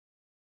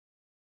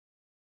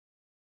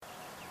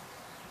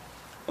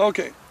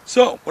Okay,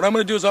 so what I'm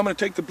going to do is I'm going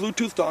to take the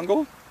Bluetooth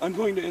dongle. I'm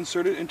going to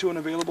insert it into an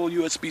available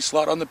USB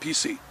slot on the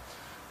PC.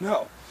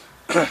 Now,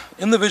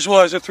 in the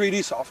Visualizer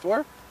 3D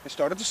software, I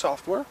started the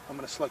software. I'm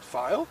going to select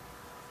File,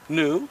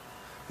 New,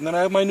 and then I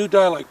have my new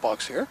dialog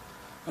box here.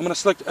 I'm going to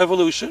select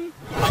Evolution,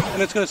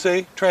 and it's going to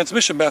say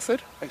Transmission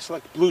Method. I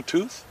select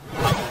Bluetooth,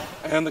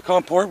 and the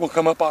COM port will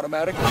come up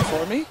automatically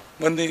for me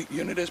when the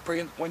unit is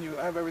when you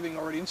have everything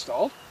already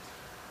installed.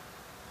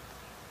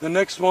 The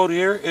next mode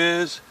here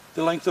is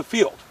the length of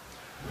field.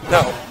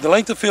 Now, the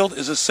length of field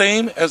is the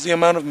same as the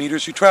amount of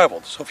meters you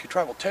traveled. So if you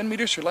traveled 10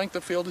 meters, your length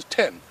of field is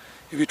 10.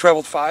 If you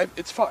traveled 5,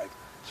 it's 5.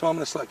 So I'm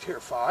going to select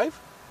here 5.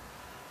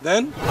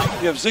 Then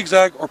you have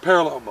zigzag or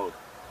parallel mode.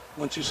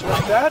 Once you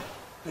select that,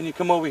 then you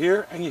come over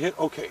here and you hit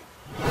OK.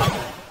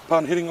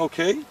 Upon hitting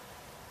OK,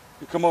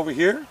 you come over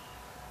here,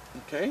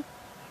 okay,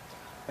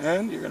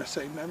 and you're going to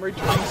say memory to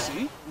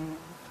PC,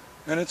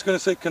 and it's going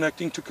to say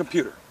connecting to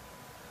computer.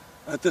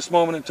 At this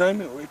moment in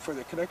time, you'll wait for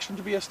the connection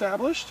to be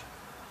established.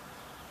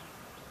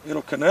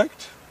 It'll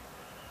connect,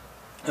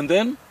 and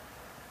then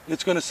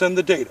it's going to send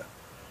the data.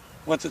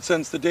 Once it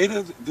sends the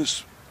data,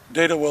 this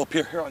data will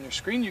appear here on your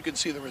screen. You can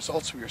see the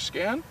results of your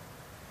scan,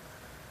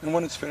 and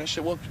when it's finished,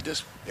 it will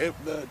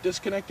the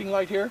disconnecting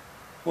light here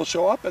will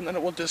show up, and then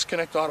it will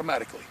disconnect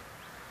automatically,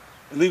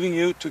 leaving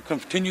you to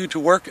continue to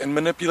work and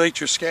manipulate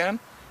your scan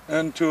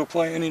and to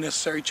apply any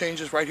necessary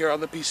changes right here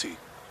on the PC.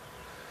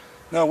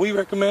 Now, we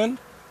recommend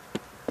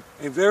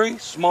a very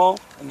small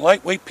and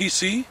lightweight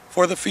PC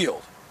for the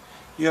field.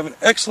 You have an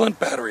excellent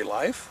battery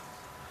life,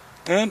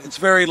 and it's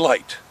very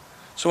light.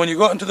 So when you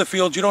go out into the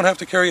field, you don't have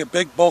to carry a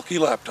big, bulky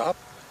laptop.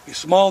 A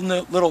small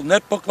little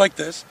netbook like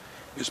this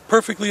is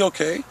perfectly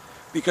okay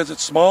because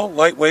it's small,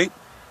 lightweight,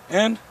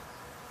 and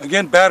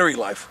again, battery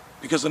life.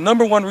 Because the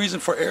number one reason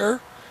for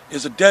error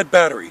is a dead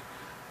battery.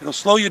 It'll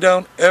slow you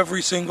down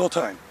every single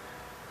time.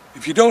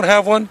 If you don't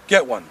have one,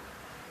 get one.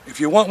 If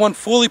you want one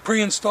fully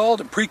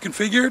pre-installed and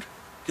pre-configured,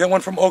 get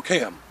one from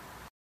OKM.